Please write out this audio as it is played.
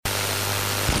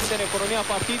în economia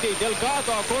partidei.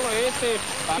 Delgado acolo este,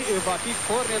 va fi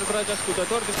corner, dragi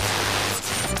ascultători.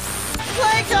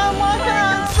 Like I'm walking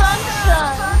on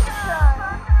sunshine.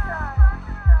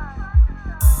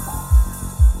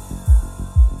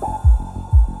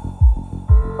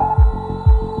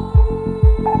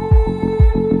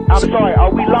 I'm sorry,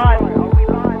 are we live?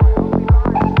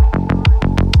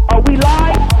 Are we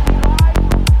live?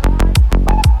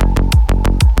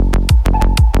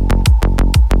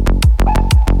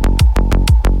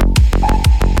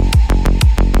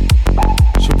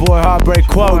 It's your boy Heartbreak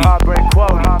Quody,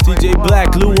 DJ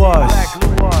Blkluos,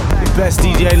 the best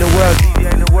DJ in the world.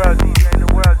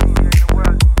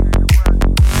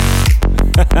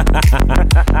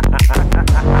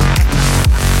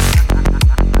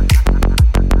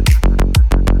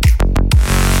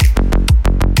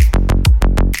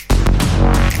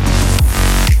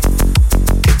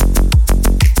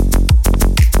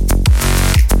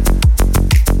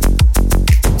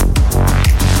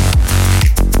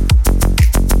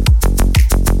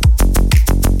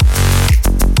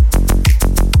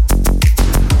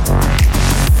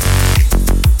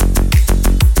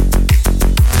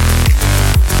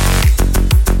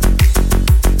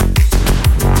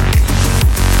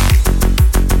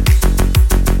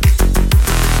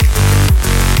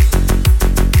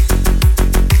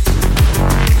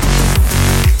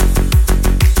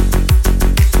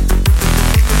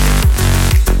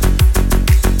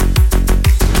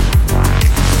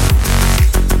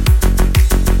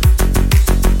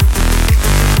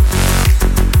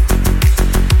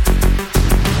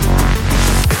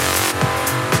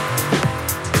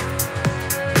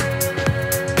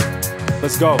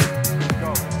 Let's go.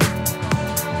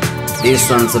 This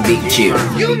one's a big chill.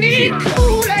 You need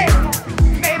Kool-Aid.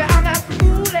 Baby, I'm not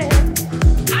fooling.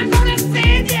 I'm gonna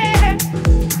send you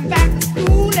back to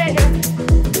school.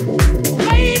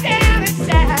 Way down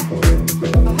inside.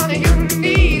 Honey, you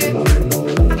need it.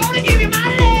 I'm gonna give you my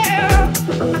love.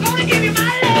 I'm gonna give you my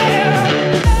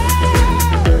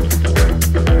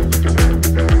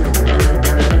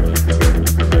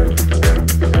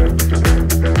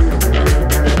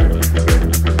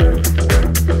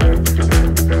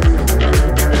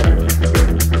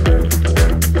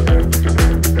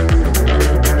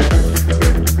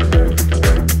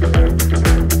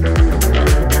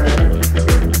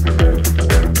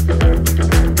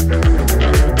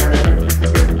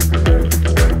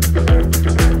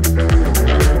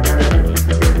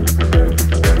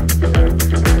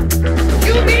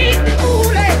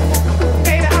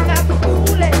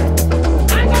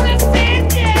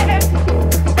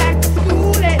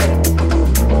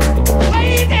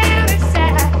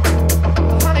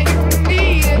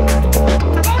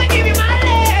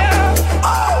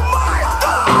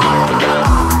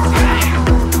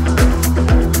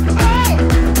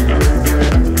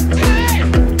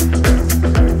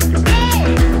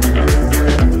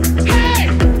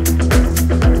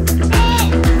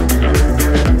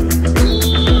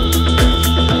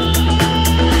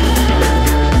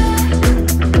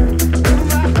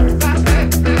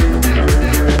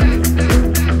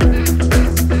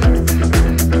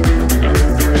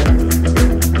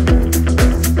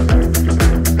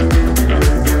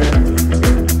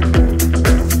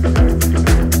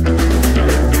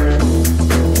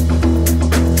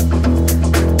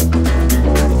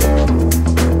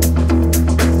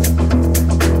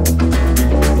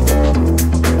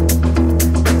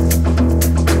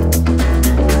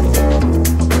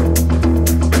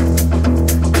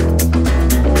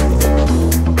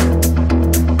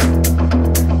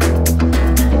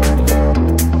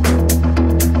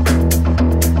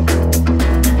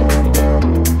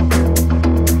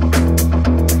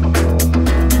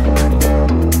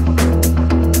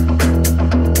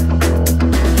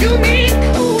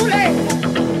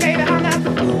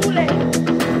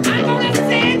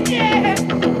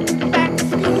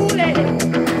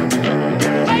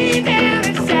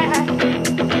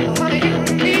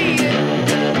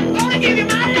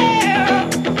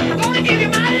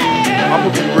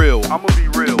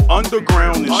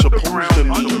Underground is supposed to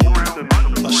mean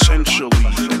essentially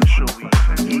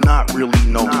not really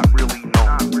known,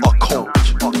 occult,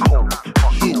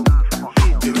 hidden,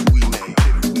 if we may.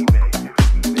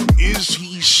 Is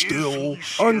he still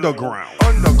underground?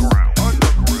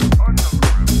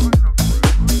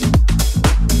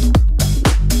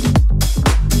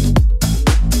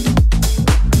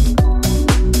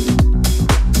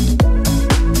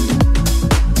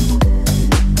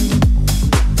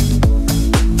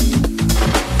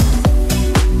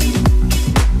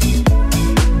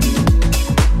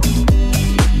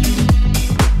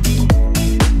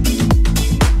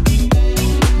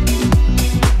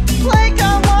 Like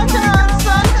I'm walking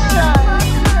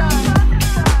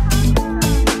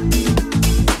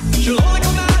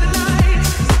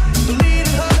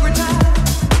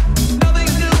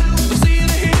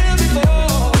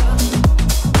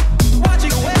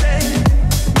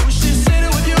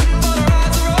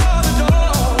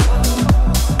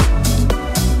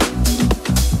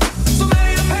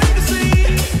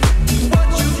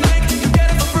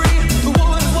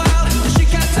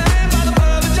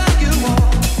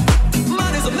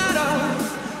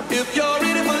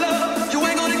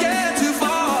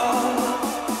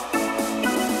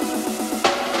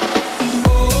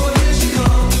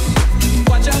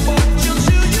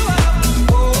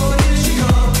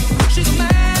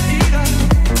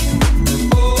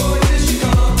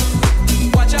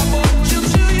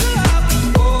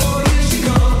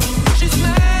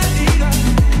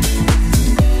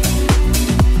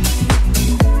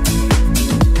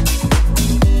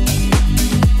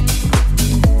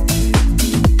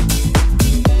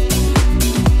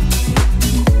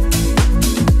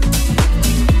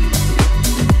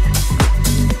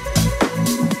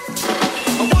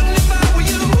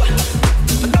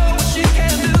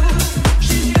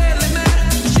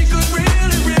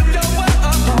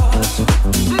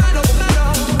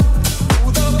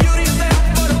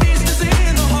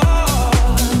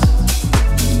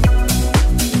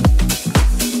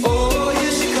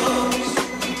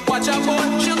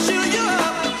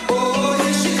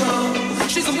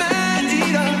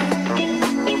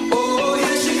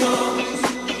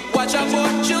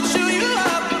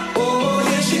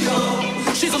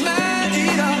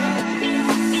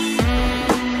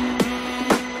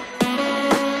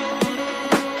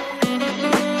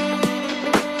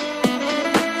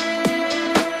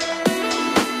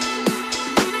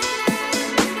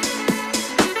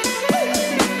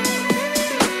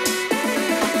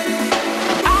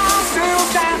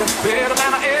better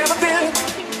than I ever did.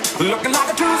 Looking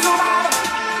like a true survivor,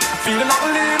 feeling like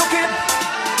a little kid.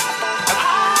 And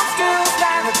I'm still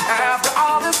standing after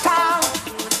all this time,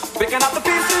 picking up the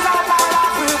pieces of my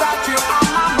life without you on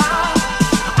my mind.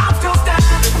 I'm still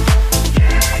standing.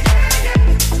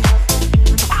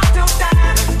 I'm still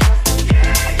standing.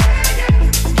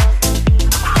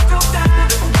 I'm still standing. I'm still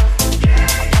standing.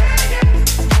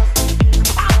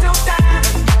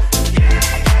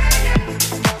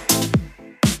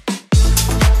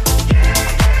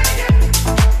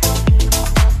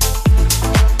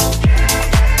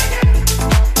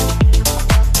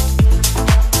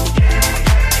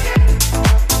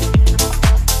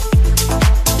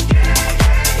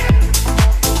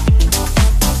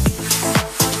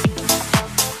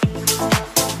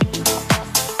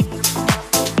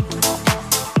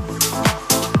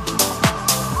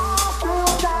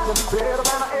 Better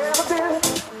than I ever did.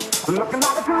 Looking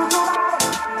like a true survivor,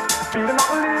 feeling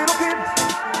like a little kid.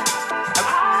 And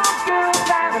I'm still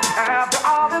standing after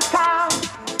all this time,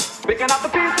 picking up the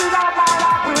pieces of my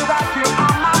life without you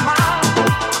on my mind.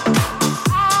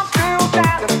 I'm still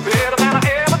standing better than I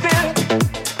ever did.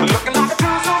 Looking like a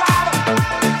true survivor,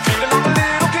 feeling like a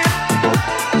little kid.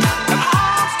 And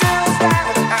I'm still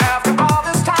standing after all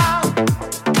this time,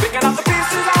 picking up the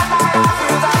pieces of my life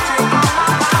without you on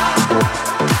my mind.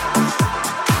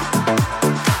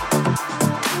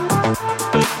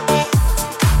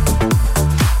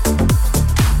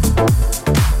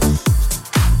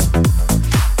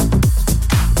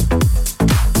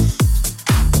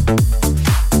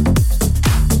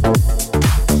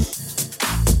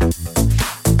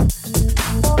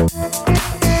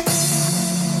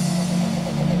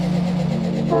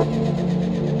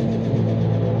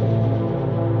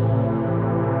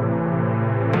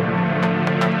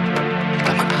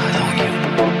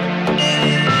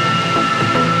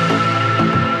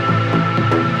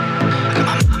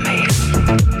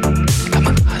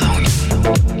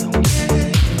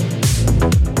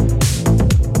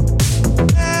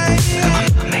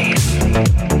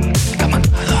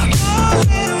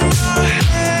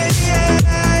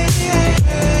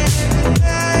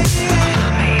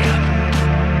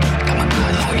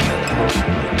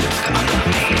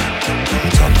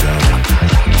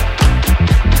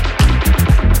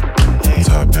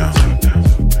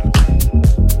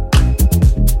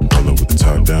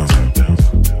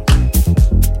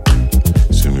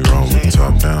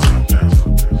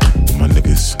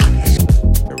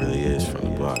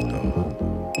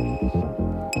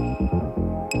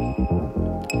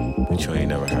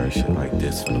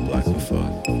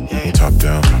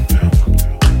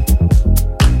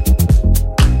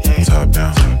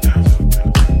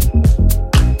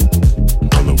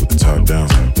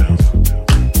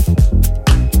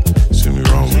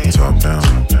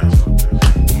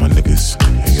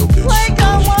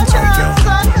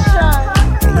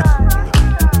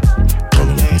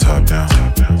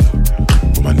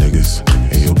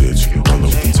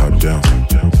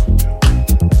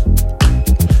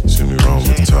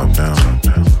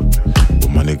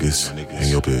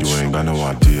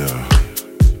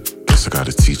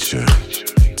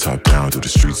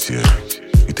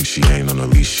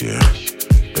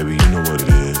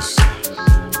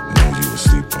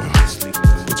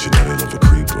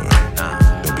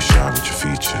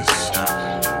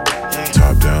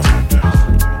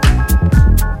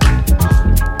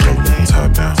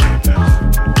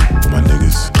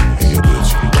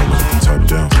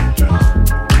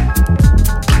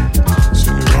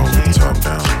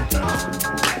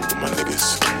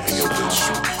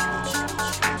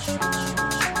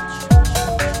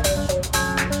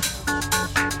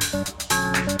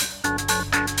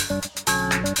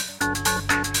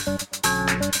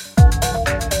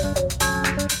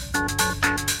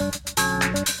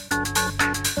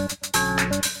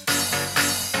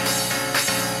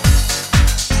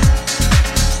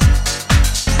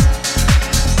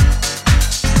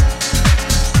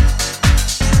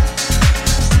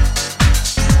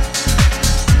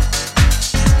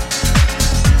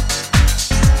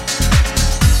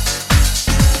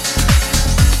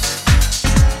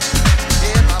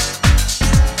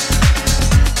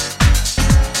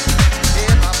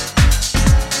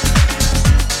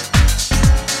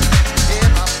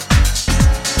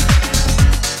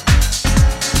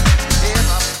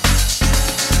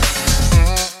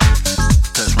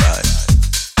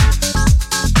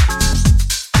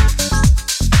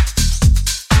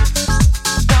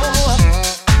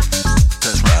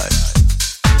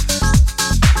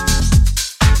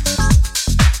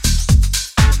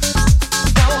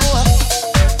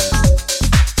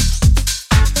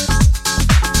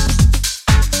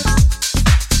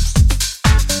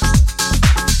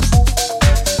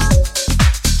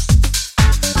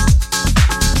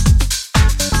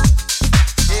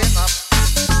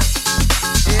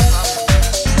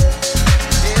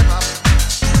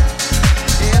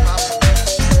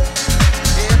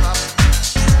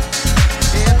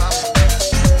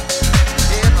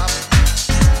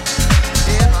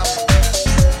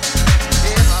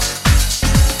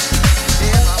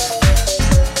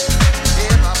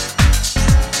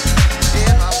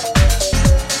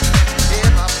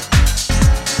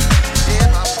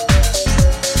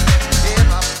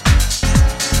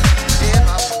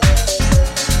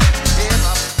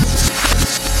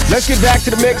 get back to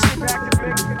the mix.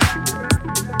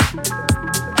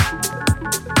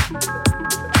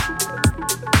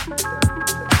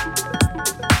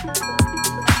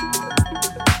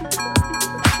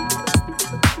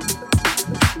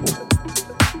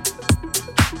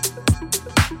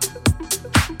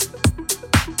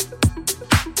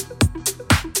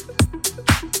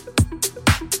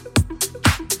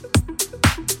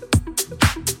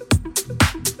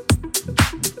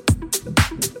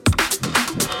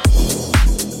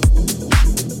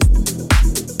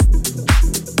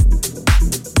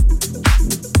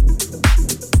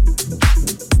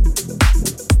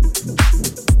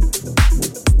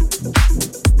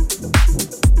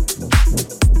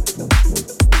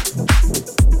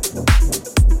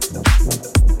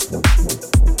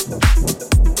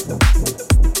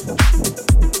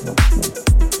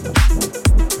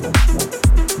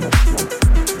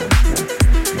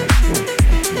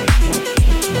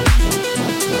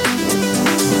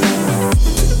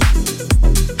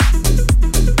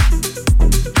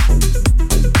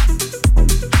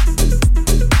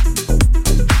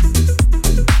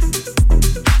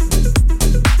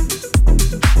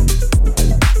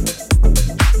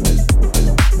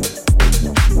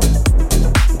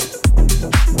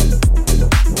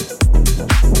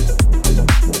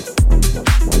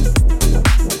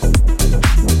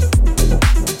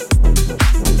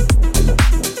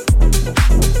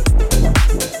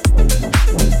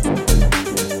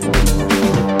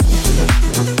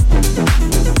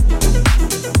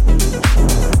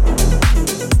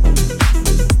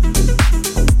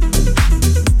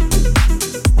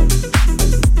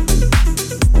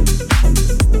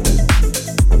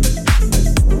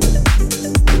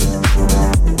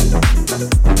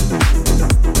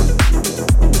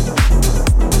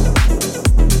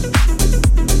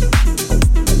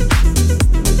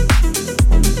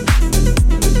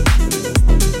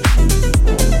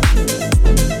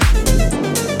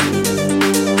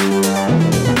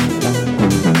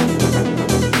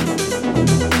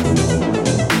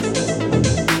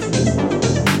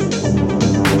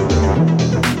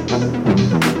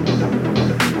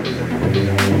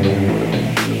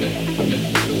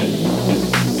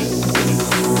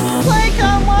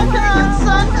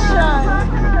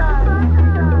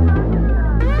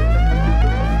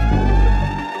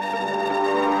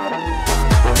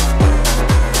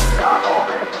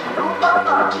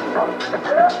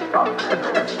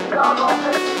 Y'all gon'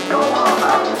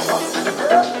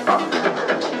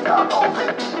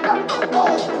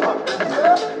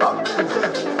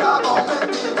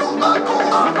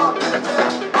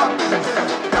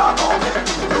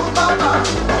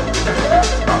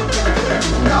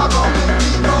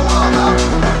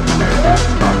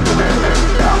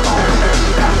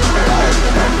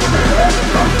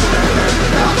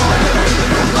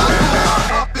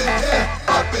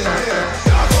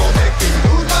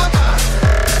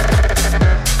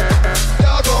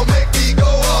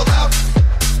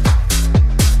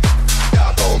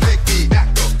 make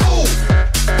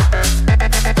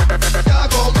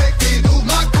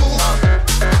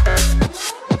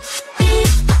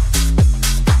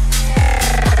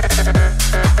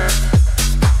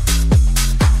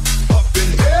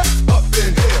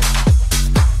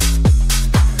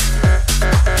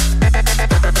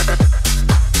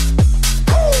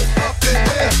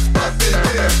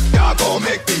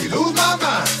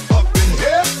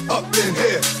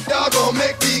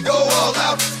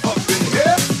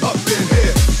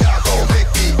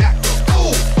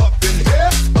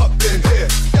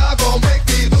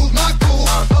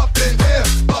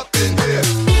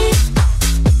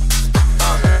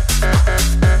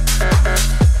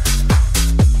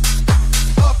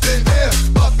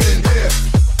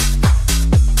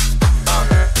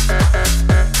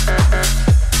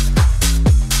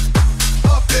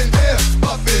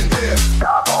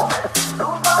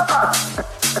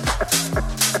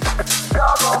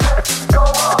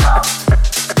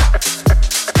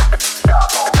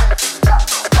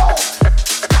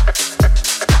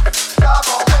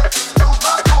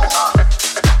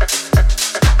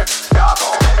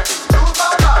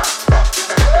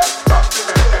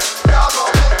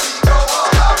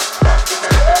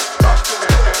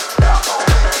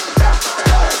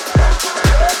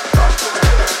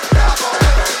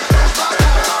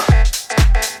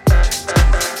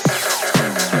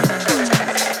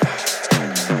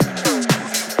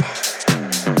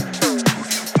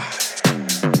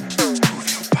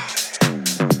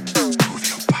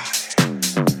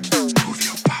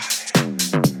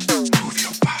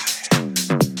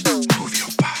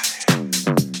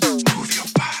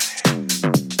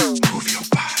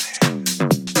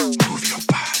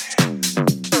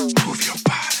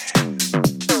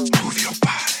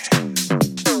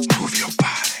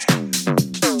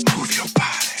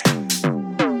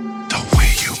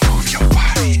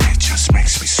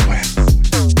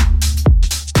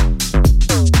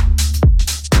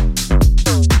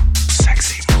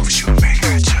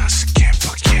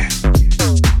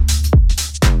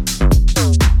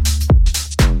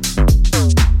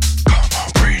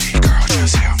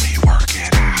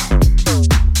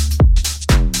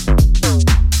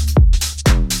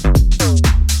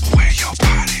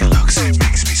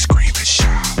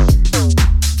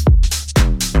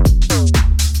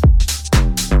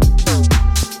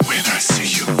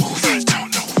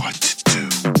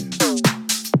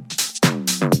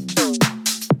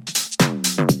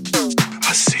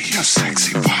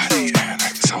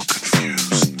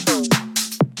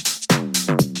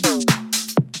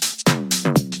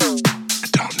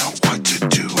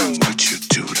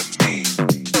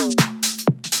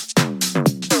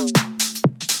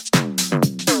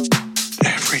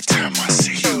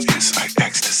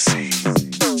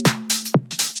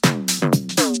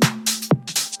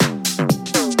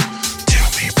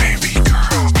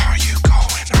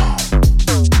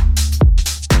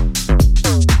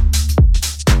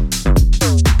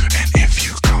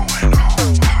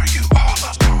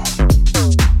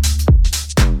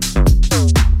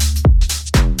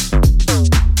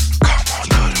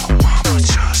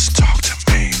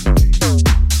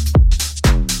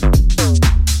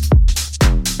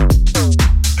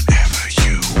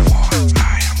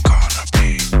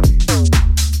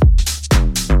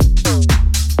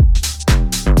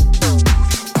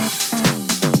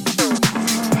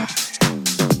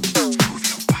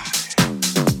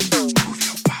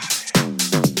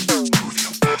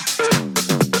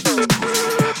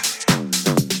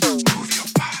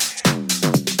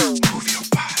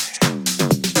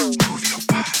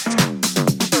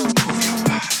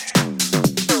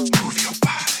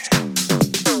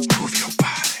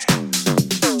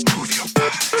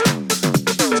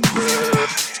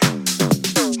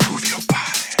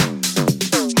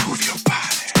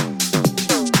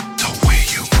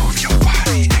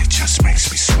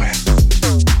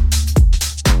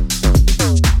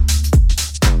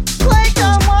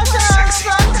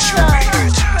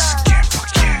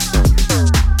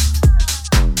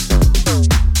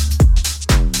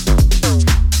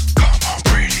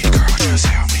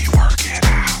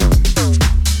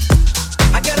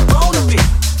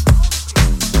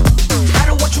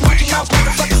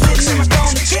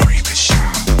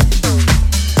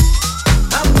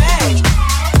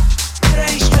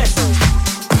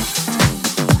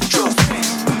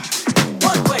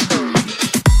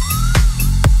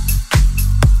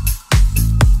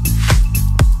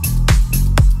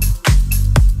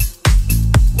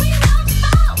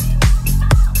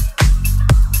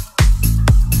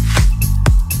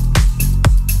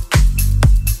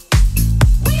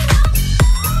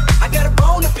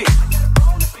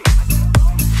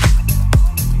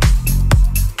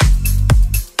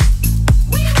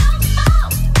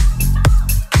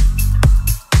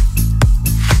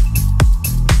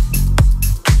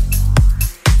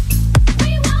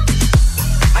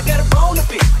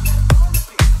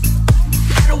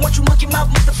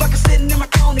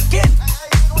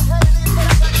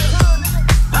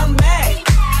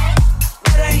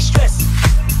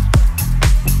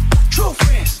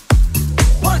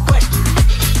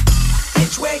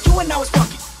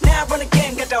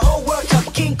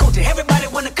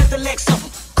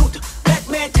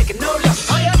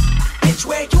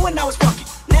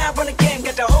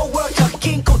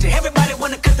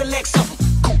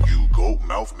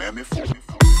mouth, mammy, for me.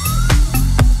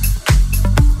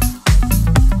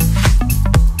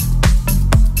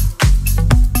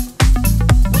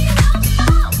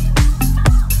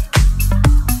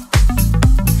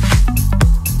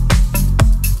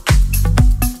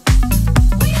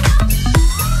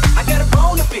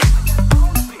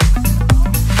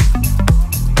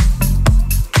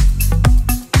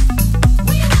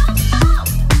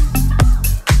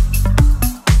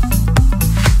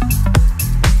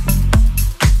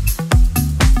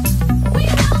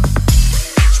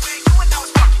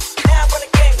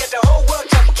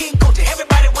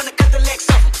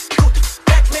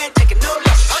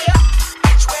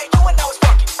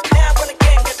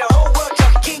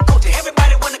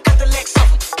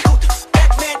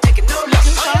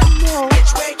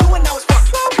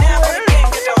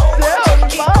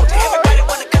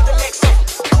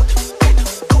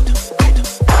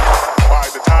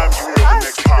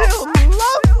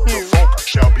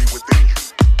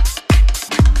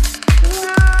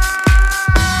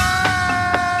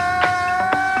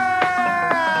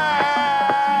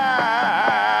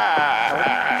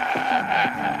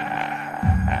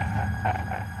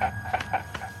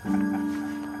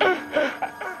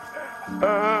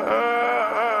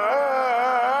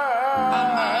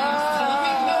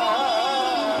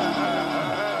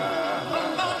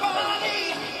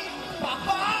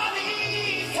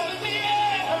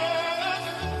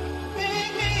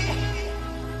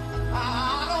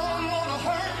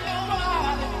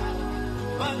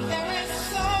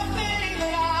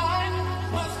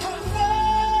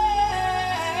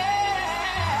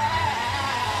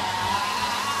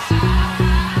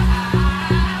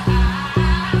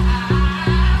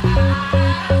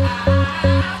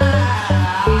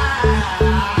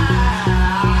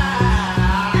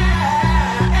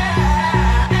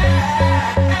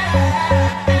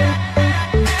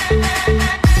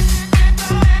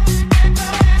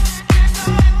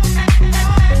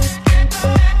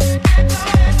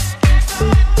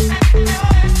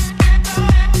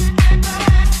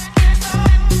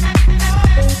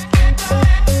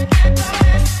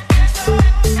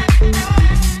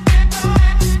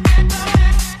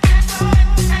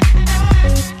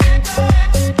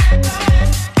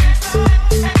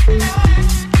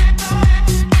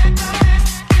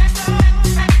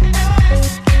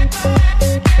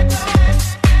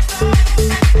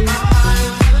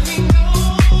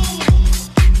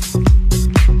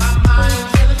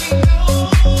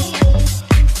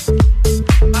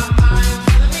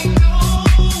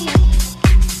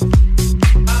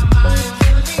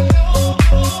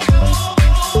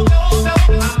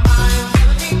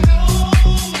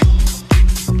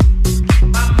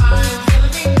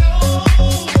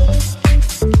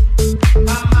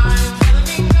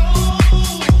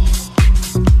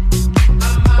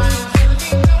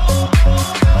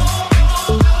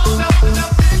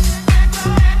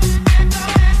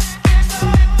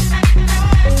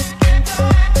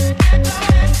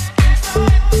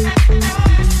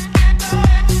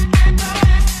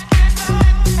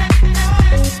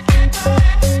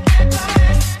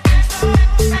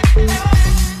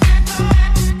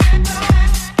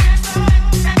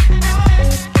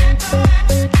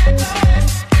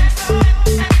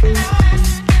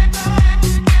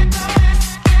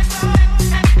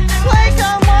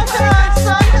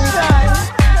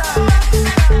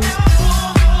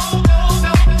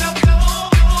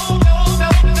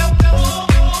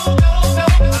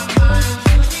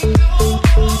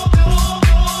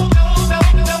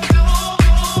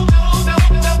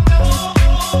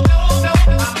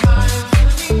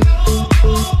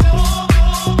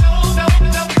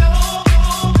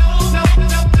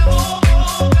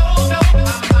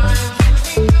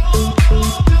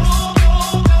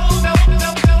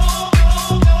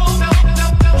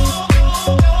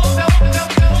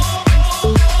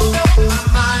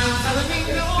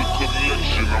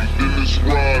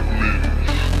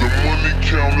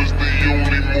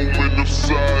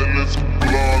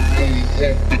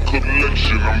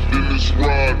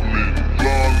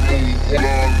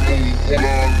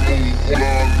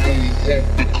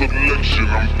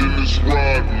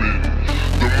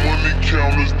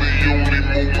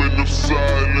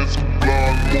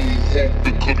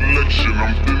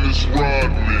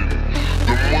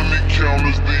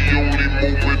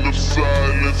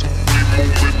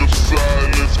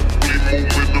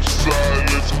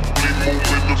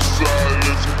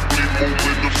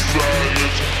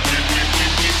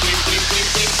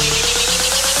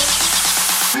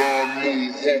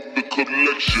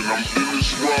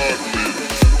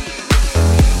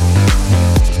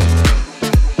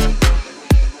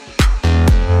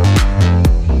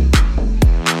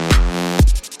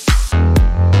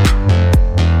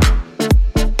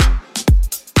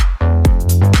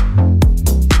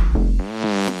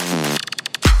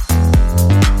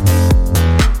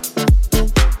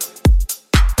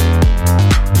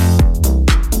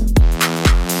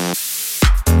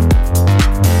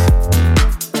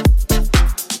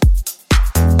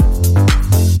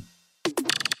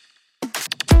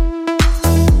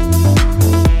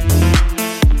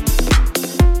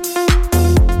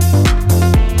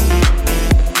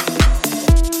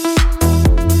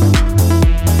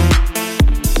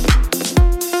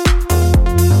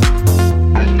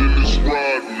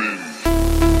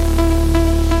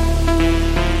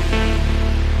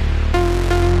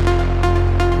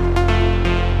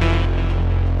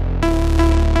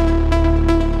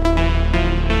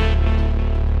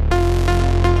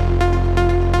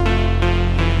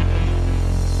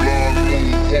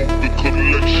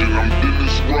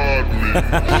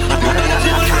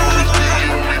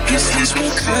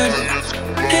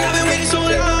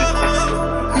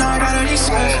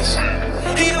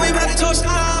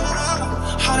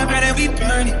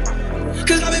 burning.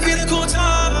 Cause I've been feeling cool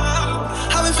time.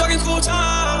 I've been fucking cool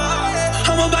time.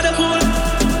 I'm about to pull.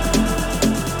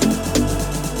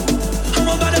 I'm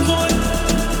about to pull.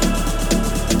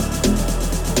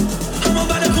 I'm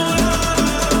about to pull.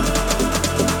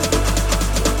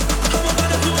 I'm about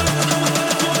to pull.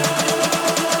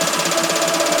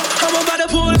 I'm about to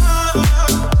pull.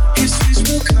 His face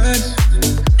will cut.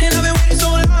 And I've been waiting so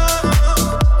long.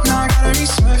 Now I gotta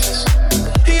resurface.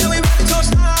 Yeah, we about to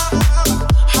toast now.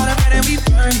 Harder than we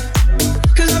burn.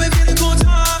 Cause I've been feeling cool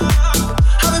time.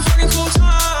 I've been fucking cool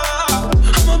time.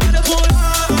 I'm about to pull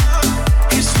up.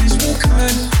 His face will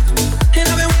cut. And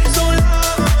I've been waiting so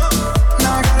long.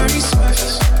 Now I gotta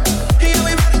resurface. Yeah,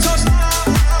 we about to toast now.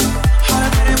 Harder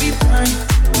than we burn.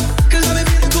 Cause I've been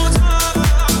feeling cool time.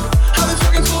 I've been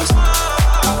fucking cool time.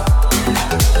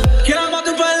 Yeah, I'm out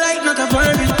the bright light, not the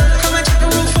bourbon. Come and check the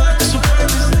roof up, it's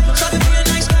Suburban. Try to be a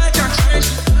nice guy, can't change.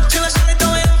 Till I started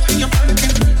throwing up in your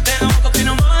Birkin. Then I woke up in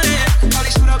the morning.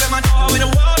 Probably showed up at my door with a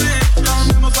warrant. I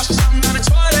remember flushing something down the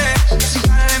toilet. She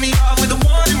kinda let me off with a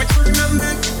warning. Return of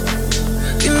men.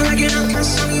 Feeling like an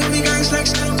outcast, some of you big guys like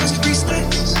Shadow Cost 3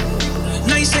 stacks.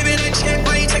 Now you saving that check,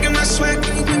 why you taking my swag?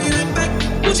 When you bringing it back,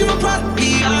 would you want product?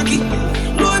 Miyagi,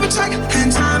 Louis Vuitton,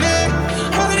 and Tommy.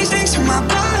 All of these things in my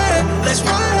body, let's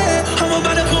ride. I'm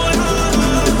about to pull up.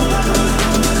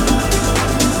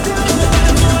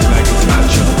 Like a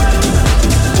matcha.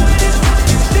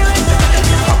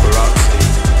 Paparazzi.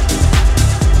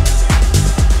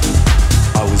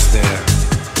 I was there.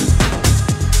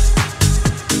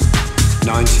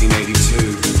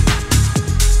 1982.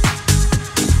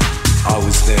 I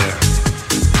was there.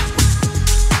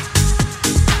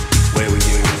 Where were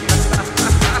you?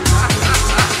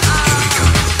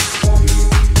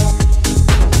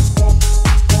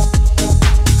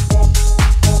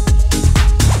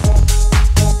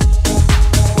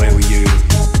 Where were you?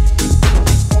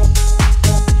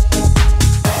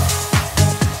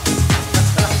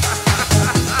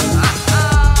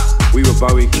 We were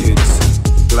Bowie kids,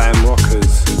 glam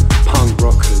rockers, punk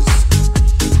rockers,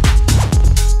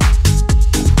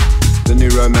 the new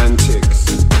romantics,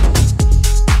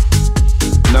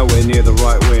 nowhere near the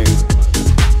right wing.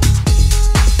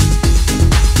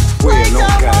 We're Like not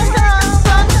a gay, walker on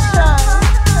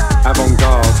sunshine.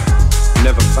 avant-garde,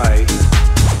 never fade.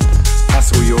 That's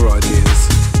all your ideas.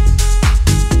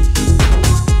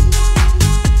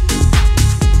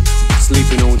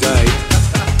 Sleeping all day.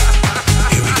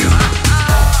 Here we go.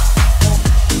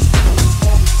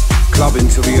 Clubbing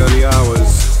till the early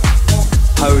hours.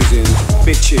 Posing,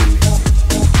 bitching,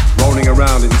 rolling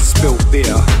around in spilt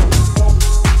beer.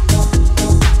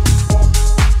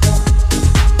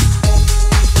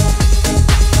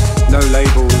 No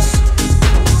labels.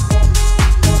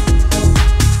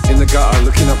 In the gutter,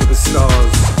 looking up at the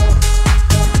stars.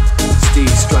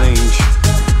 Steve Strange,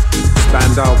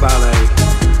 Spandau Ballet,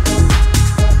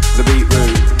 the Beat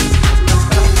Route.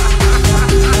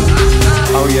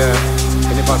 Oh yeah,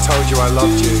 and if I told you I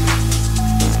loved you,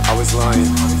 I was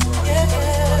lying.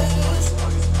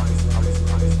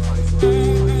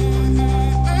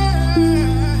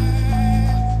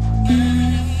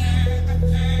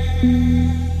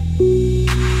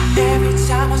 Every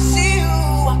time I see you,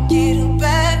 I get a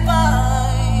bad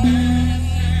vibe.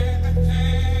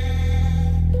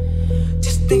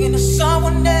 Just thinking of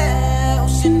someone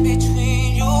else in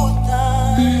between your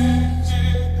thighs.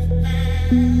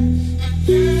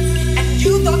 And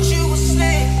you thought you were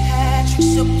slick, had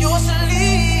tricks up your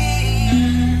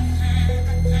sleeve.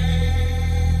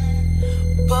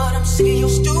 But I'm sick of your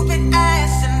stupid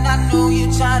ass, and I know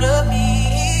you're tired of me.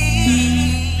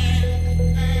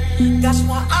 That's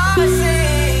why I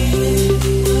say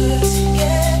we're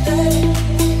together,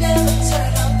 we never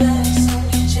turn our backs on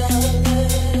each other.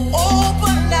 Oh,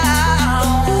 but now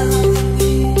that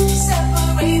we're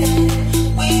separated,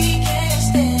 we can't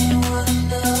stand one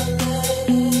another.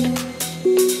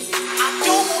 I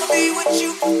don't wanna be with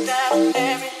you without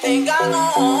everything I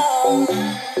own.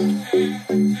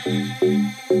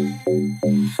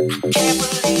 I can't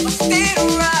believe I stayed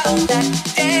around that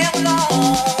damn long.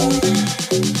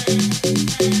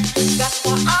 That's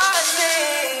why I say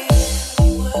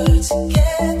we're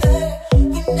together,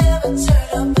 we never turn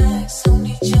our backs on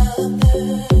each other.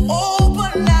 Oh,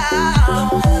 but now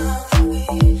that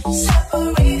we're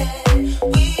separated,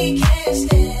 we can't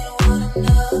stand one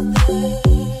another.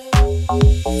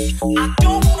 I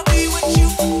don't wanna be with you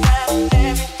without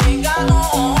everything.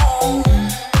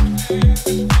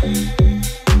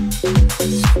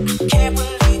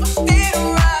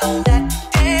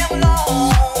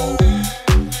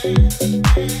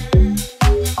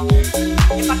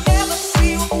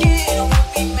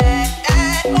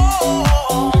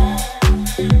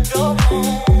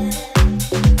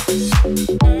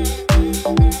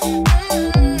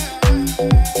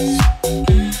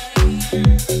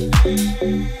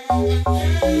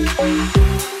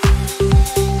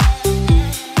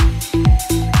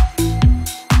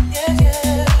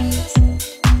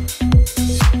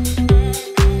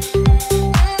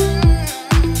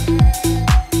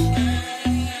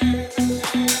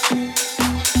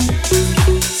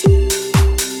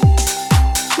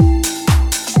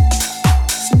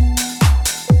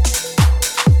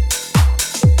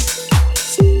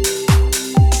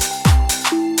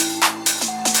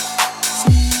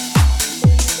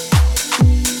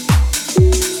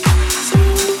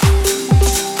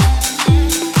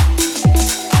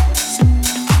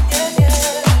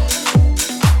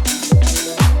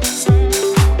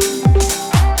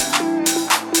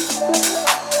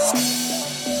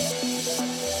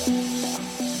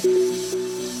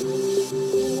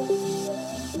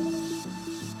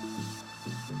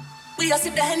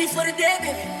 sip the Henny for the day,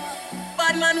 baby.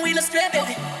 Bad man, we no stray,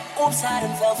 baby. Oops, I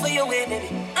done fell for your way, baby.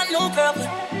 I know, girl, but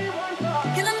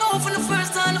you don't know from the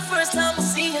first time I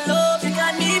see your love, you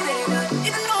got me, baby.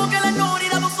 Even though, girl, I know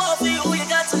that I will fall for you, you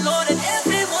got to know that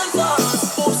everyone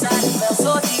falls. Oops, I done fell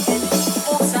so deep, baby.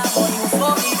 Oops, I want you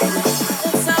for me, baby.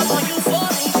 Oops, I want you for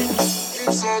me, baby.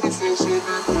 Oops, I done fell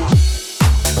so deep.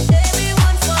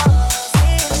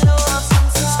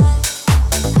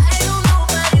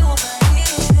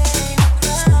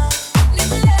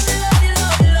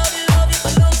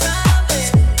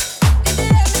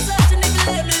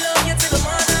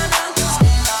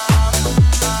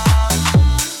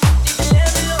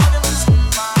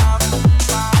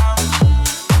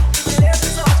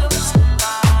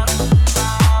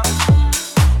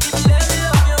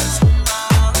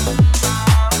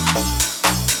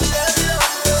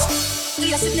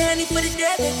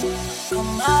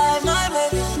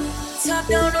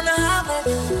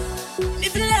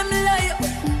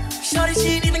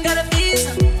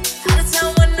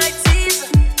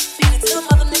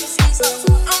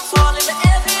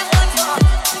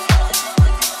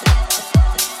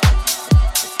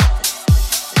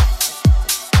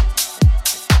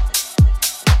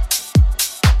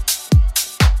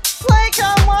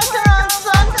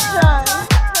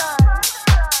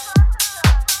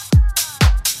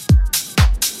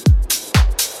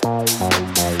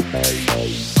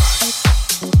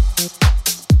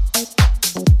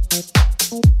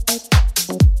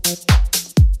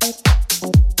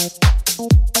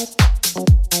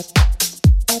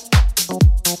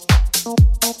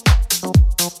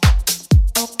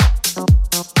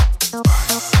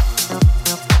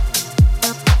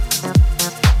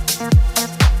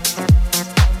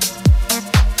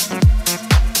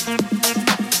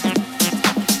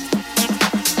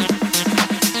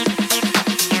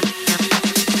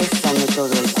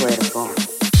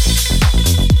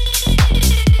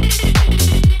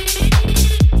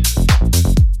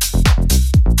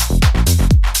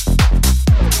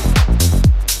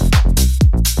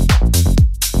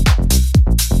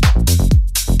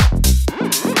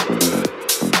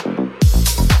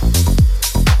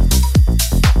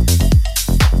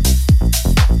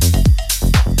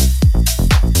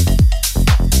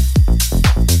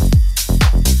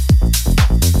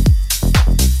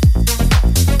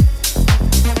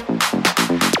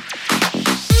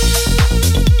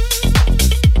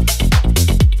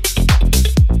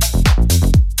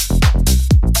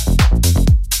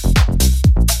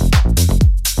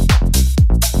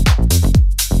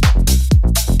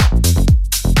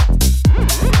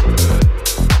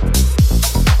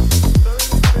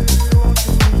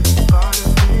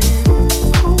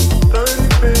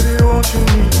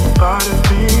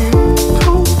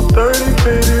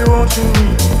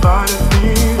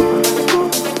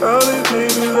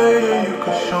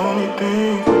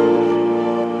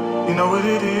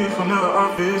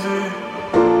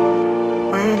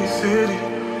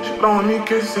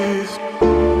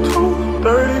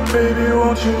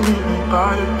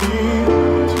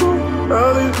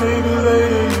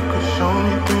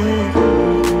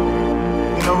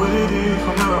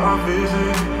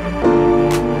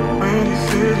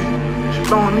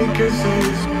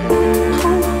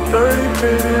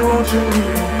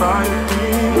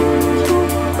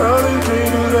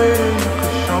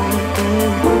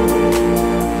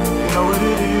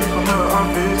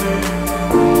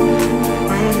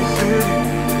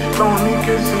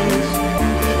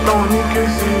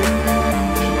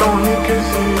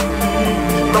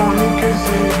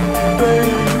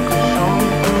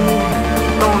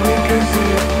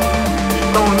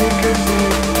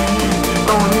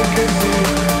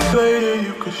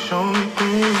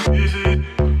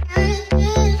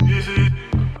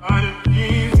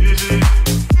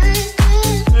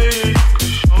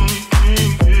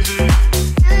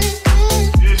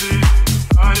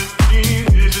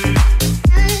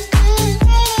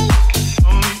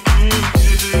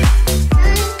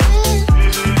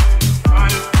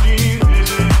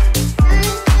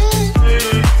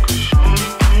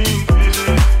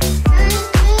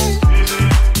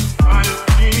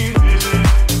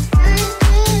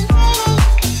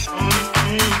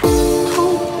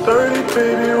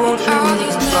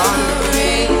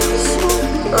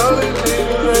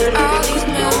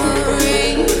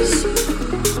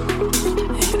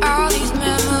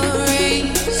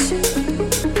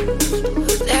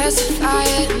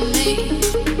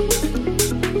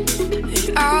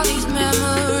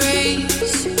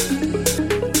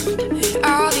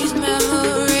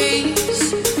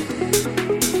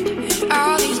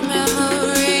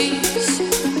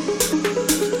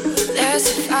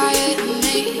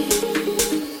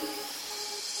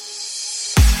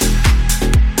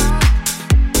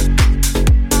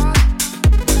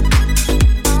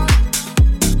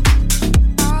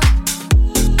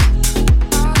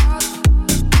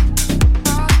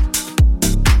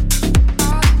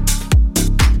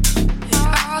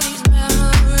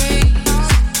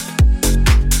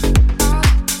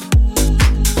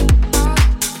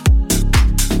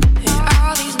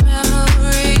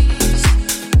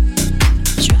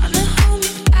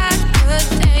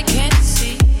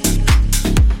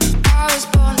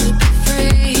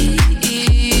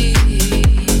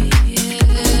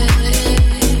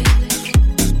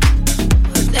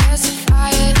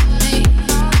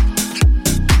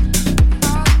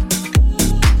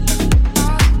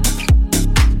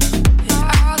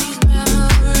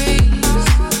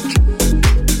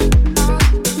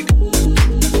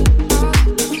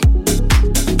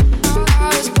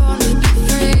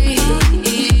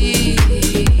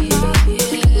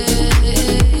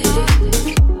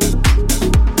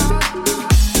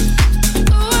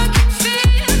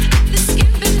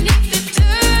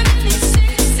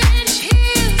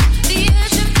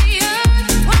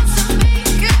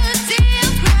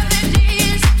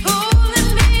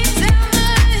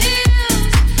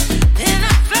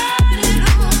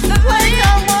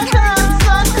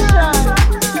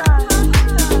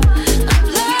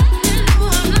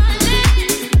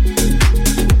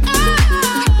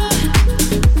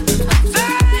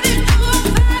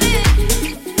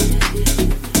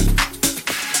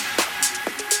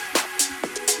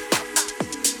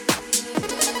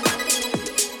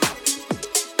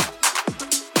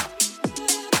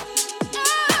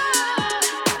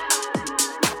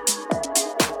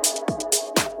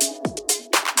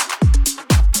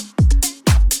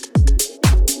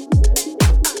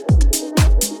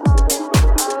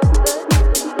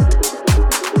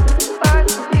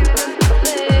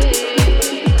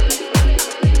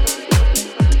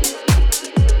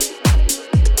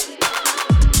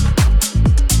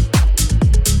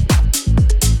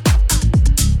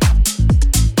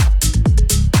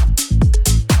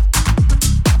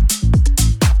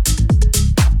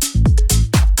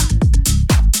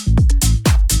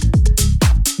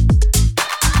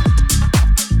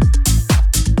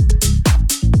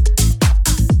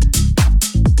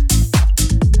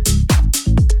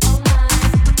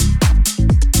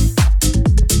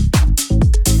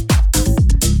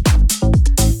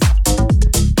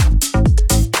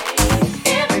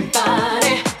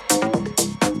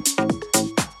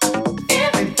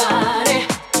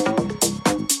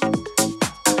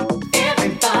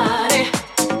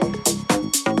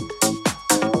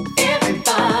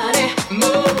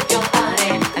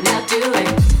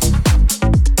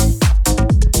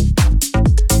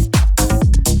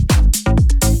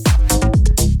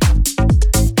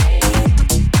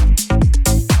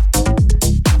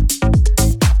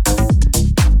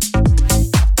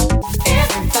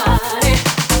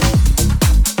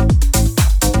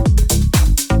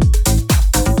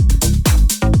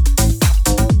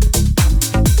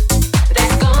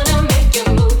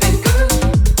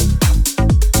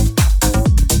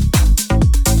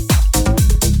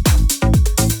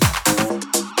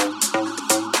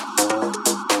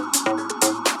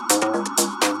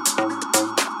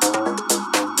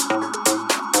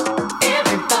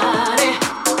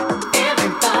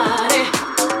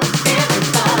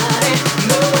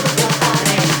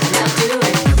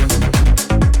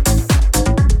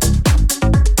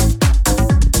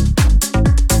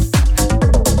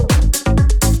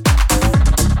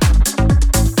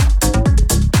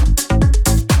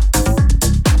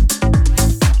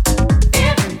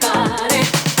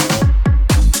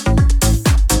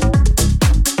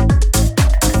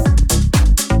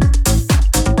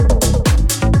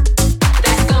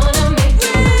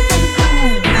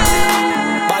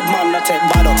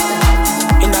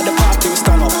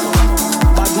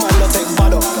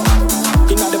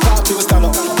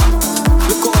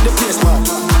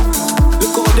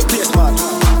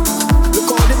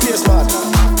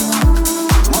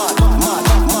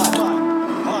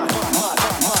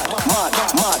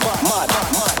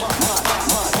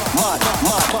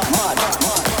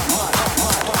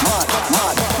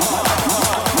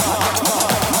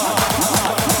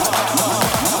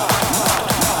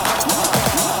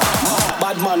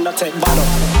 take bottom.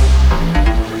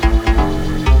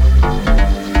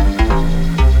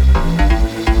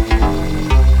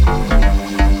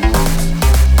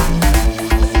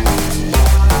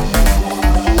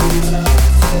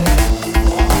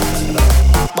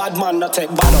 Bad man not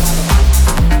take bottom.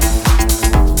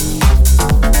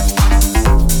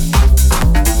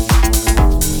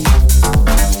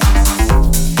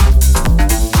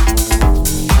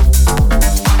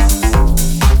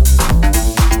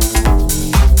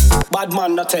 Bad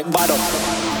man not take bottom.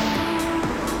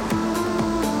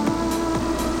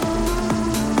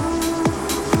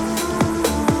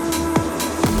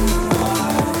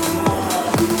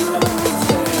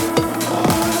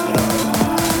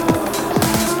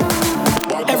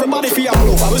 Everybody feel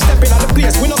move. I was stepping out the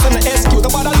place. We not on the SQ. The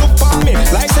bother look for me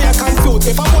like say I confused.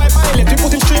 If a boy violate, we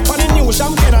put him straight on the news.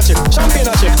 Champagne a chip, champagne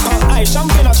a chip. Aye,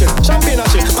 champagne a chip, champagne a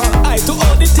chip. Aye, to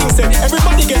all the things said.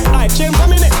 Everybody get aye. Chain for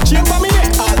me neck, chain for me neck.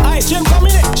 All aye, chain for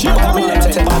me neck, chain for me neck.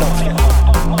 Take bad up.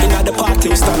 Inna the party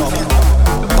we stand up.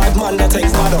 Bad man that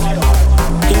takes bad up.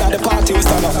 Inna the party we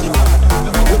stand up.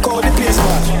 Look how the place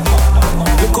man.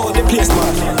 Look how the place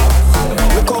man.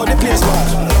 Look how the place man.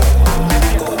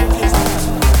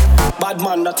 Bad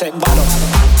man that take bad up.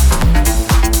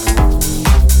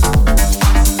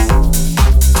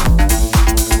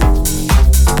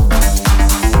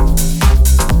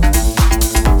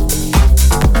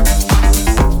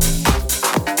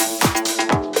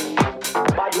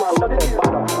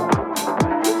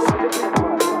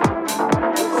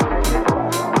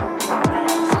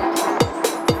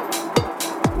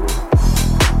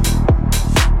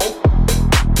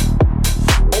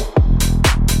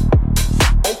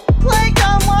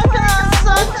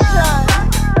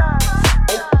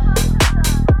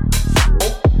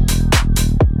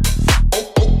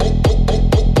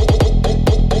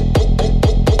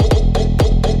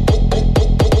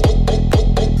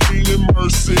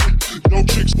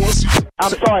 I'm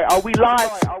sorry, are we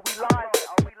live?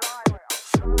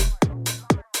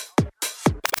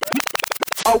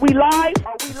 Are we live?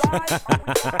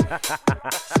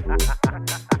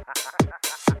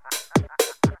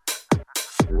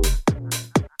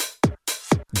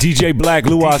 DJ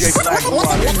Blkluos.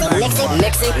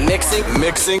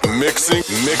 Mixing.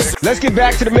 Let's get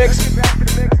back to the mix.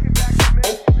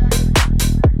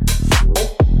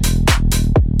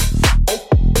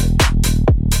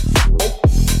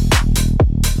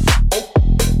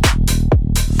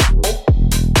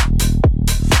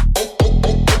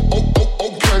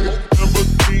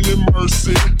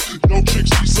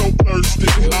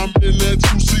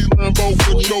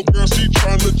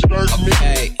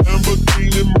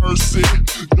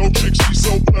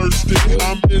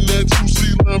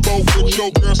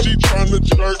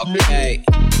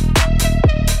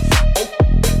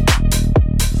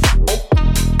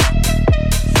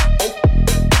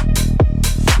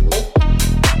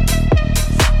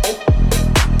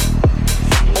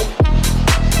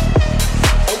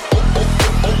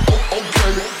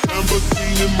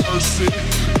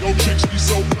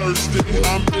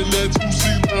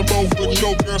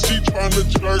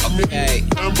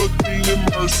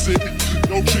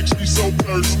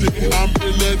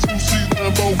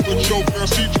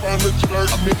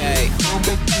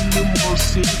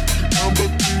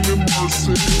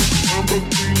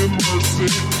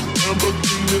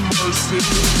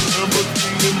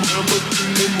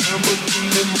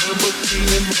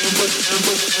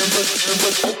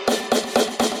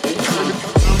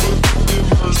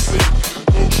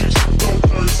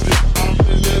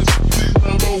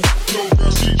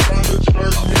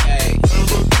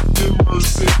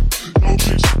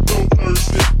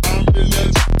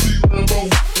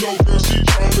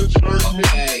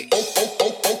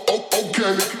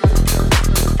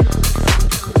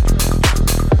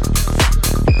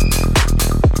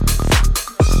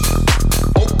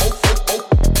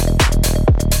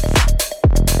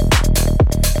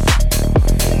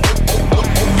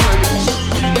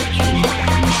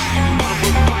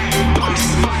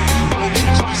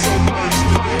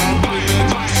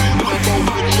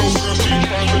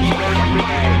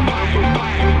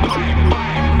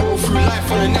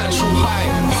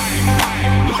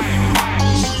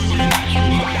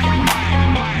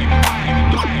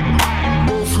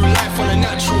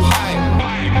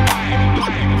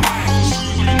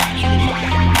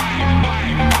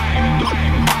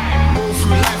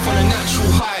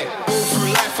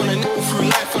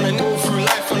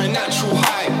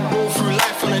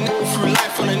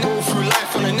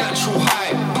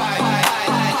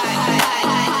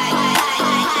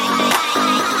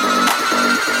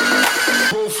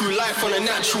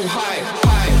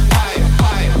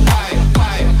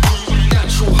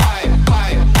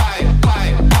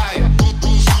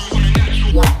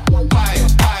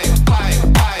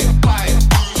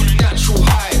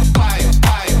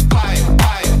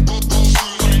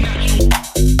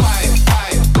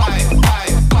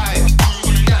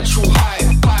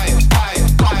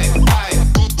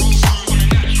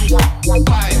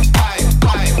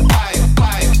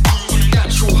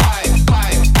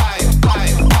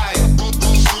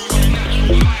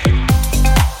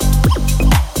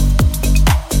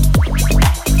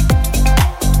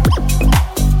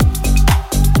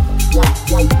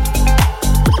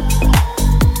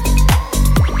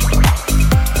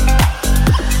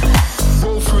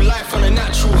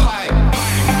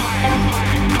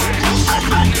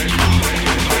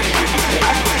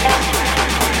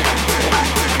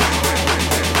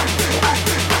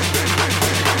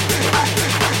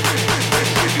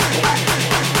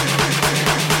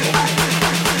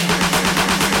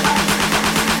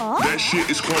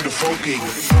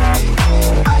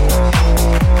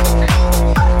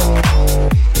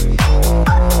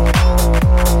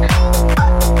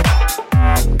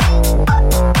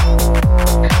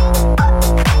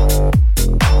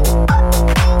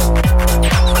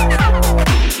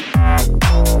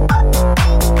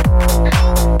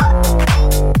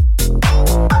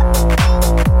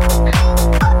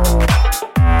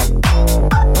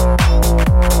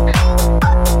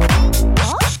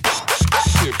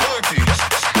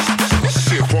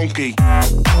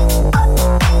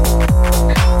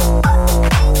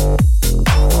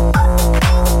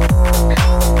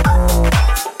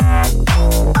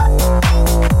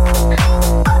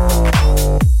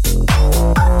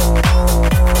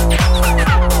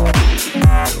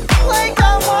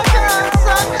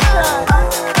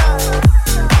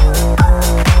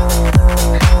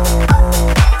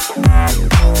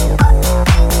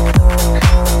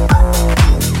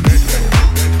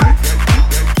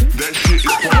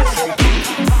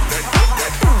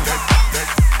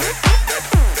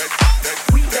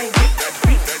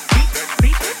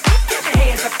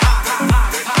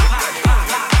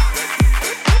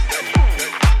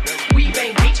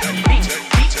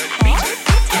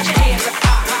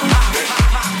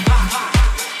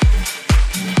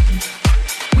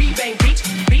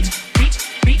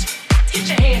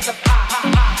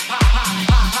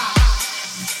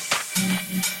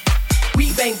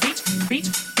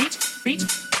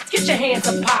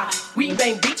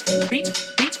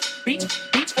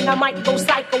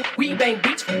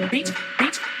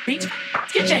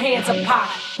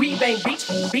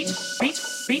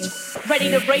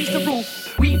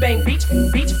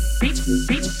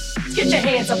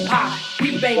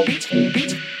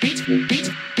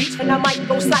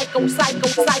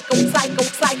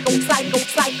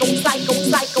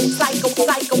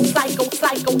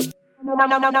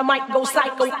 I might go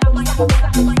psycho.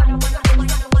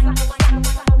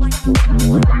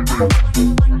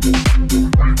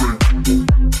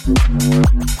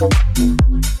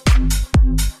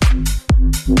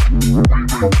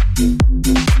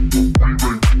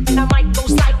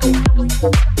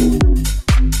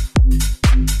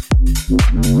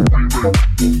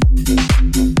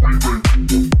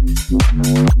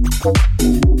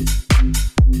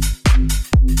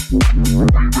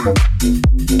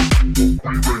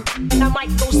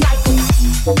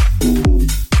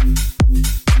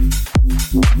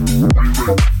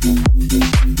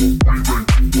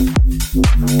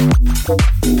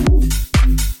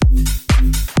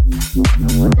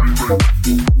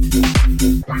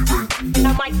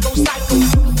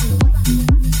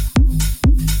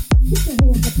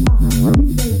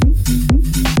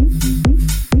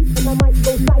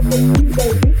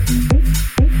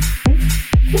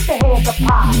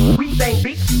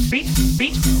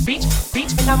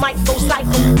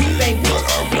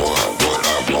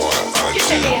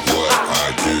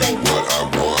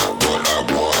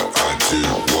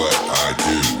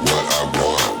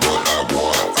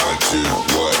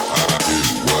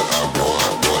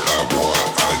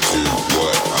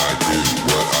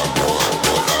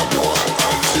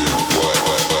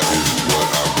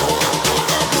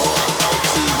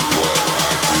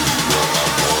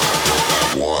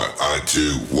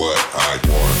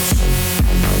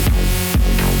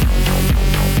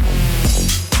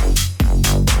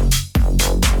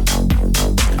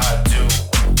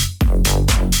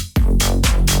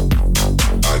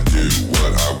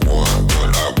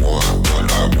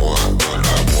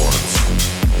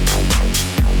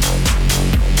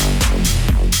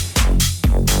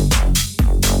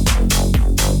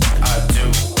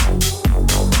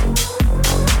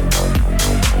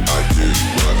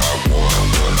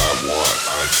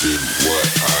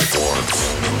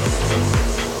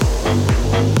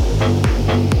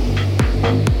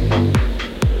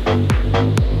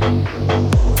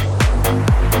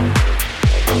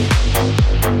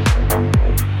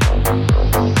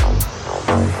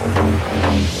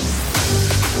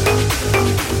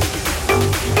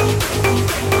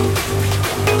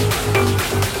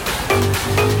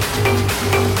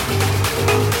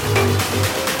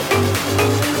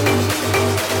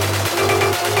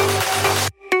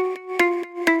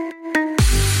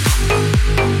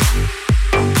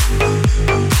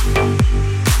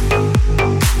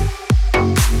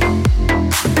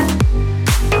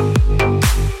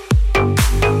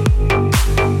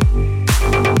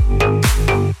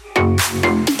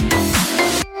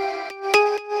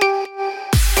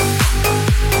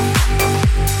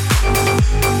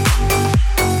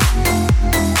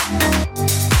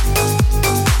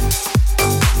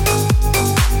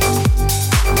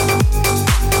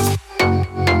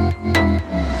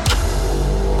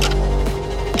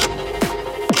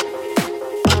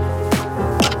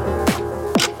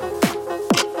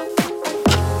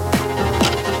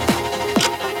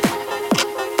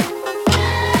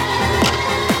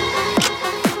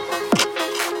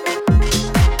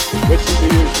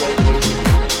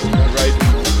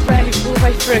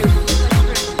 through.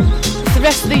 If the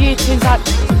rest of the year turns out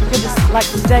good as like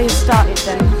today has started,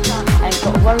 then I ain't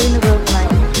got a worry in the world, mate.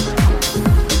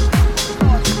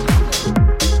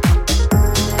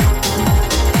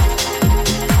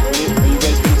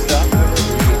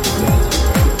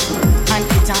 I ain't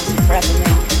keep dancing forever,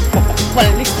 mate.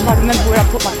 Well, at least if I remember where I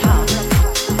put my pal.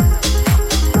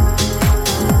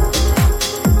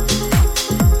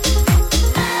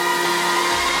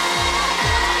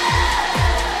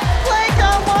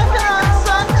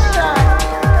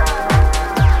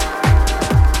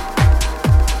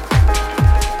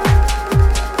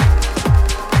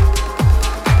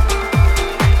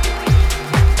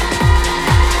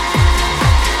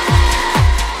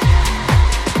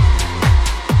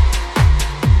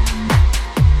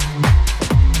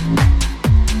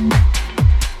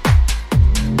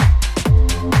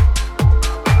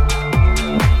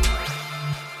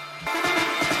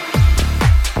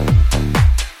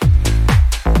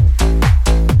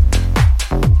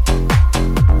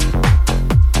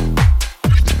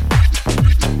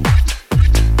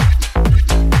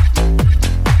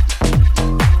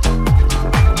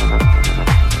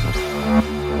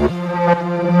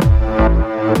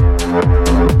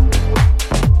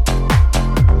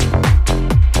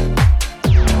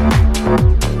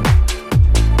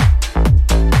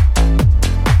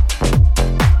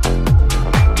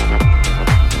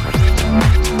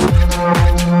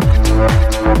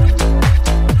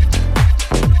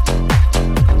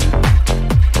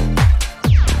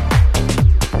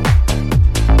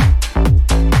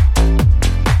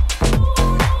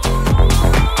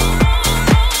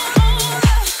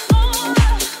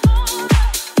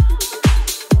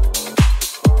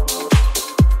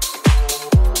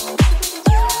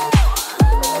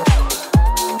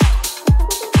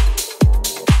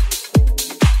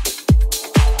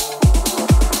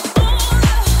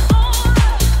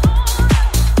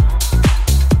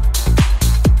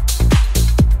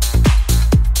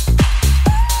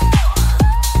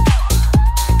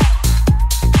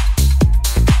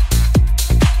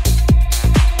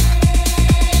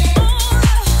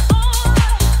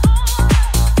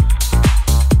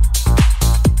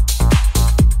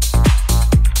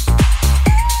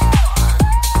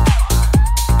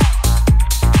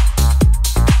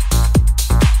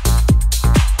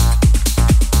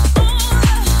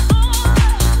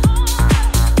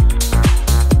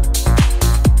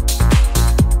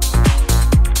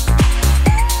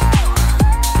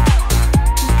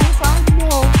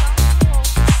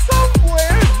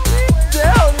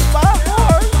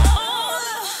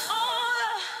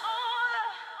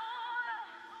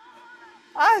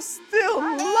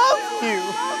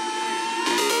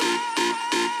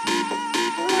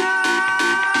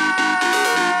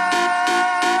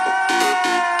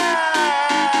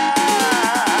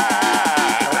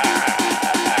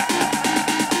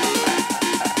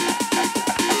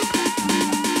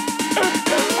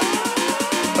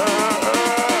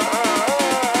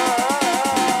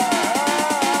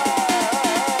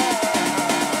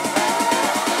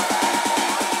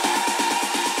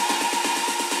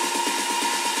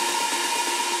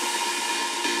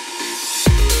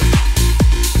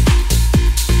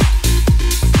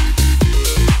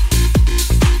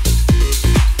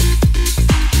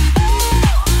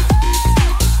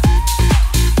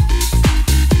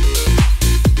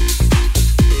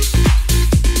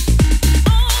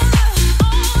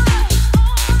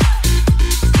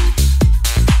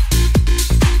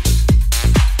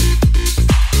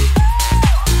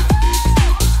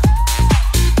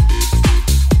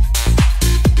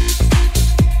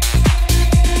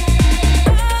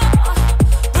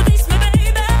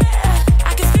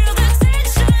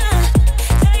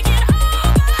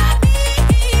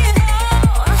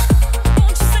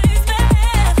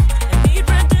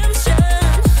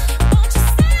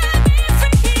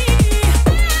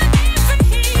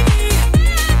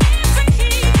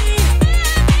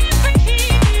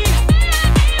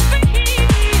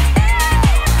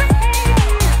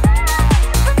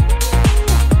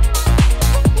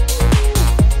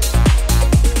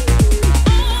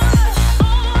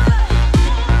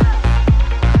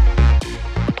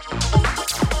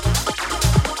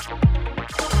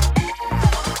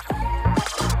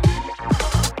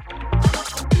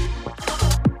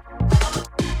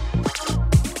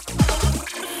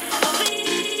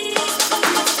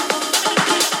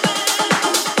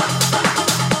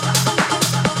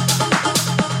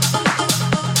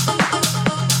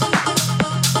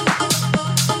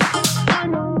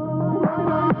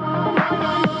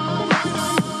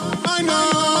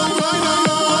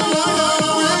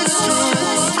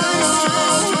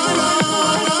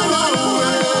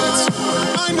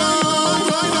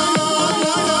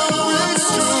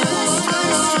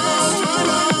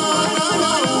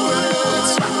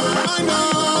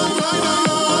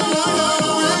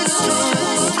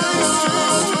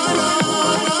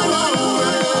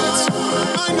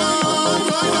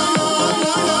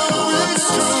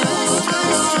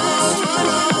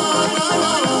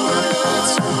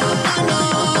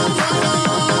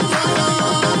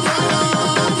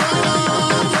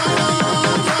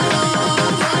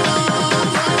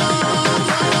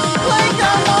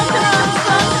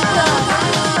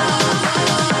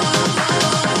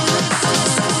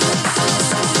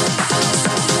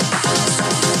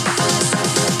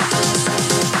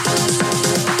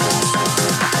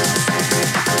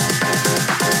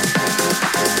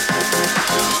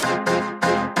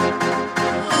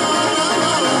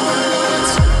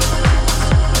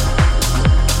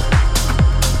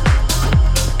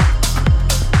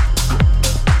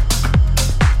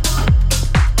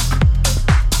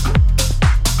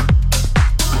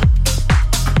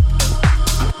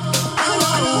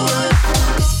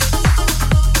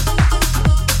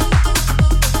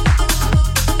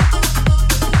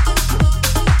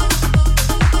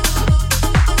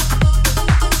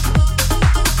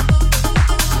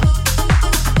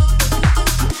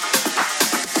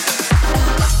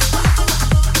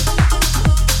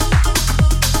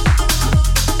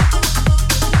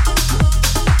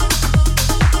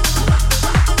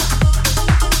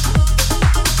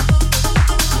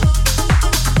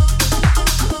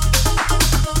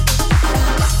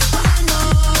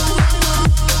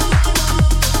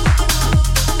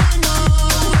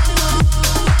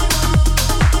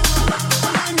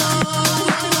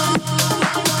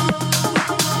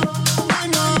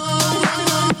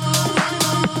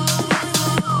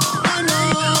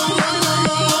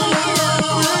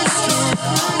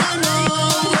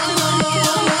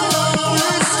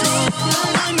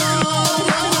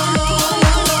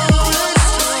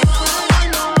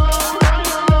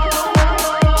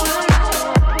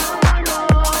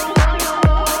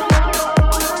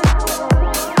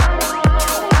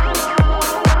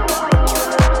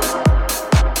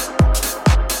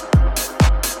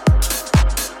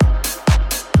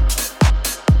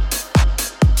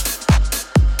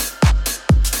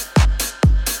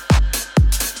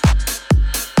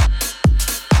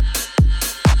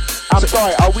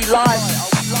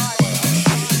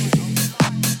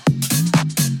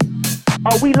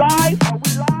 we live?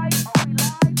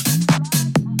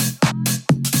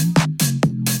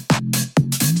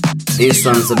 This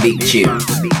one's a big tune.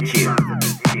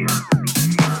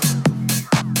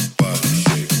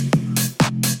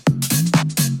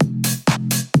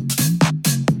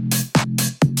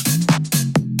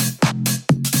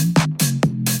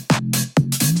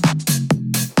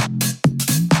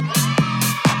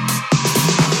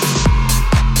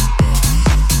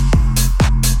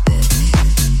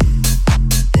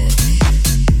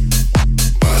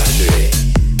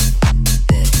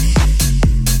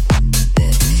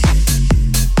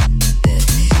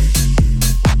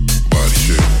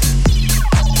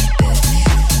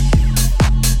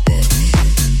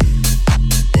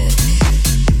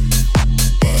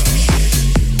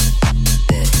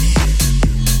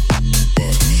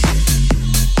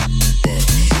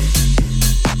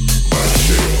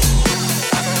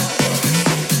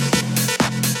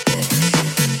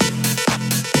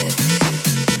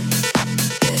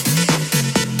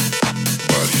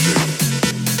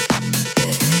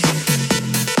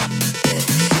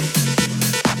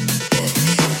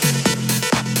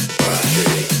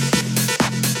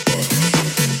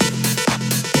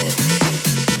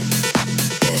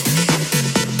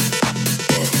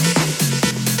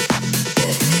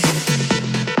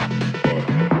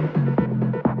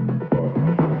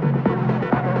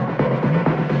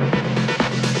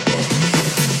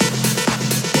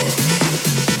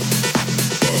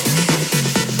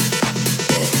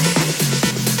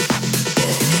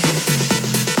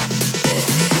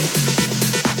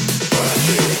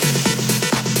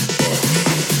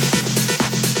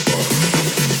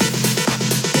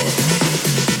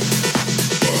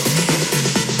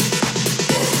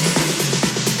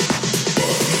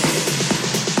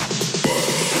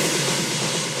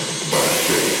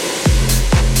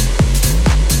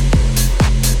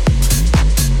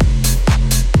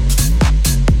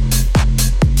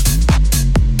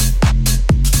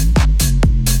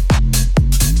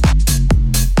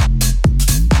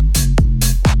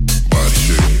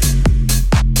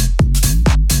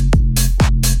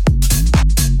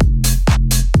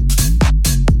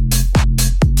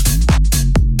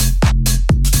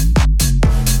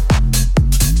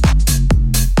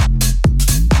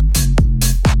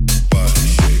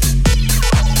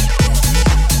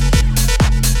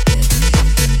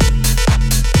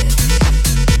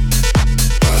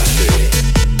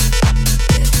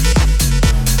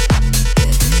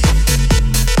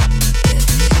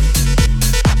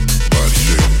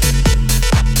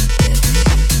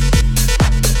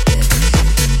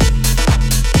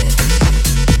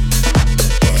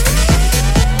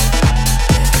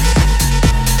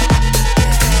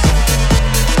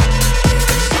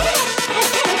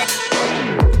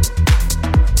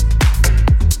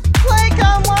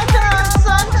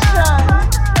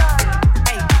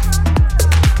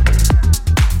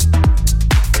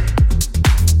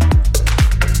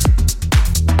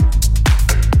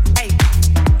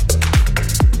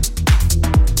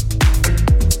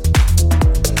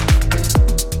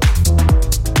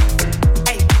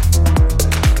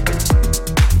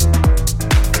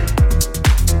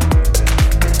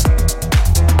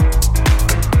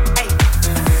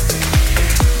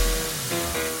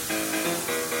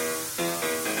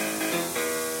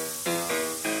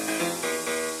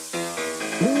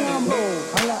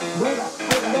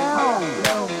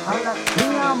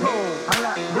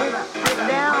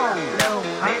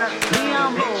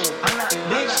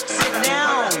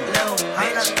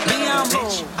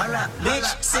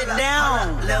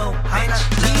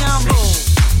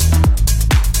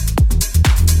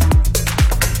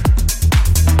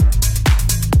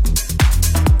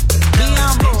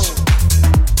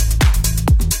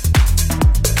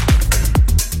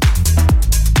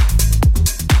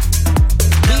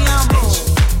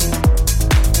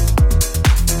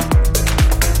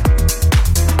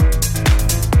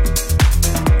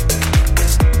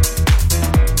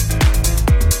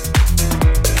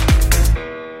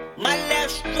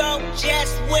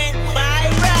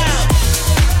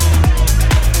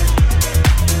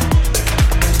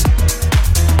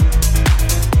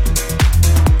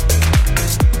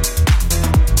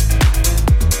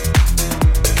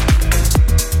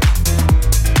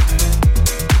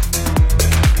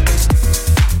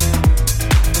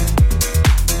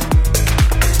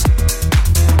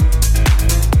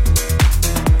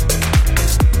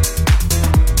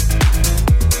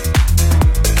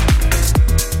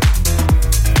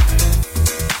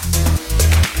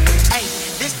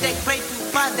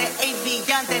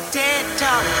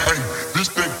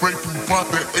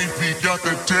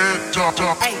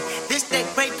 Hey, this that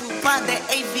great poop on that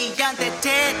AV on that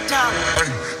TED Talk.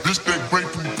 Hey, this that great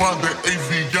poop find the AV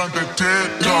on the dead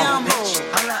dog.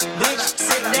 Bitch,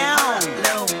 sit down.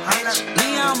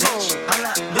 Leon Bo,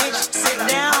 bitch, sit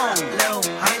down.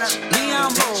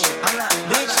 Leon Bo,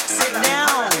 bitch, sit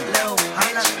down.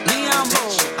 Leon Bo,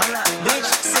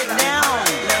 bitch, sit down.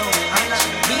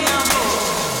 Leon Bo.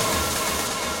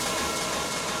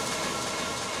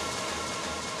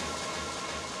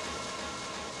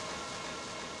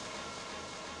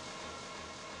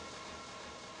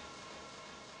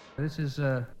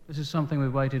 This is something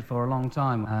we've waited for a long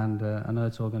time, and I know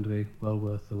it's all going to be well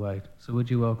worth the wait. So would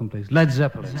you welcome, please, Led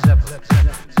Zeppelin.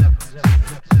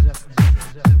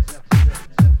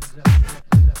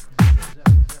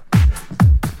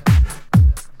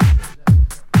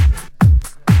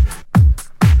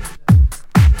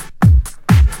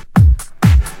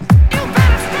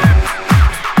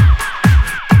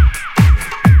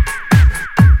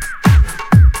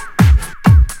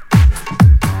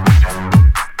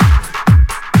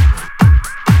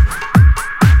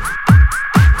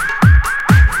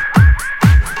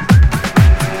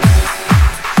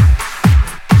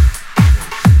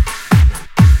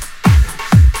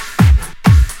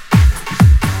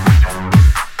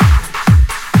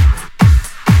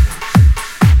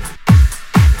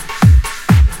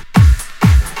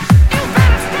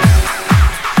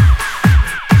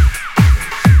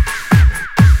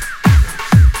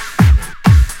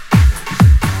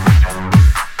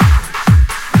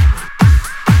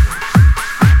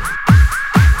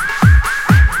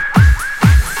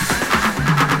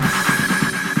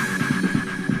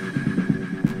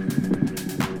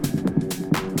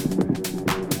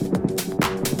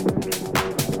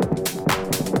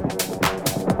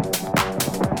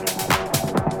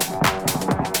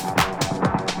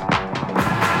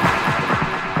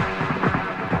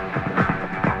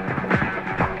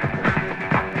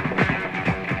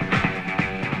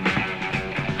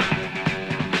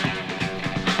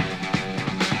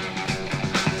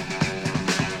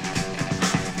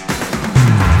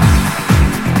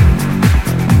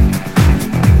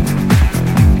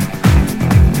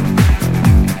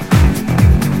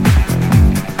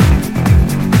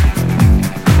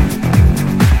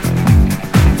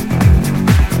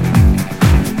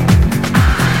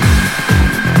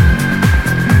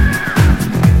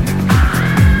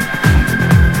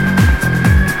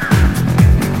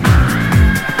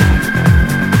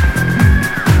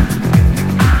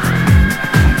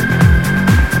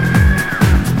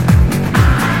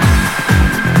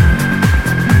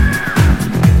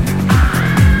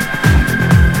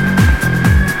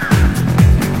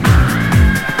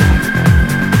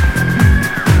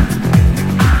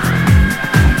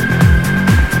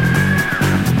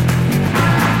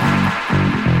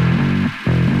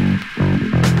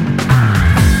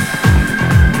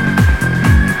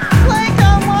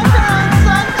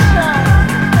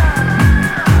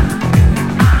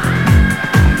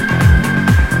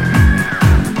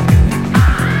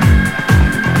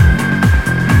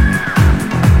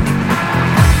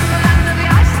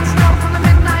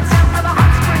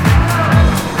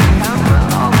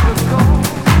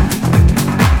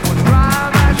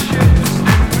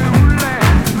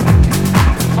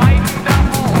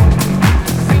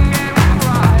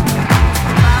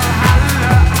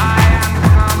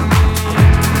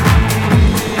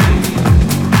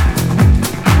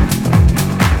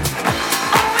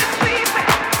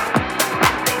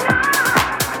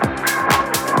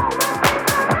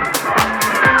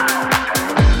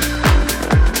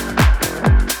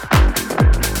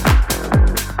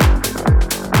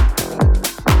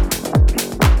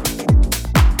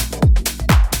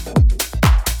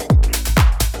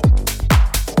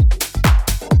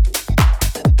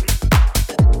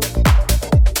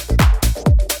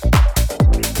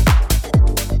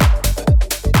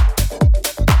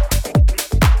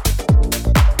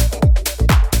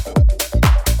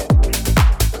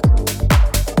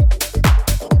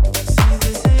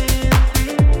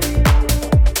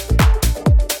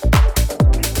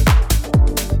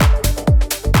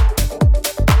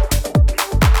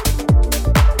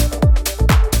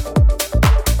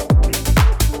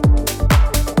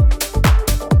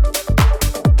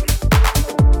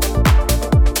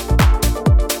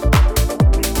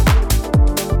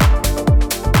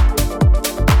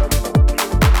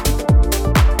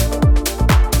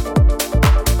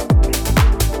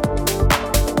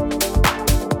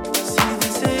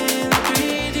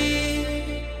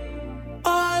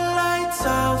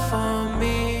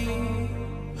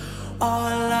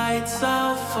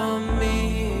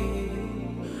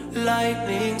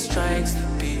 lightning strikes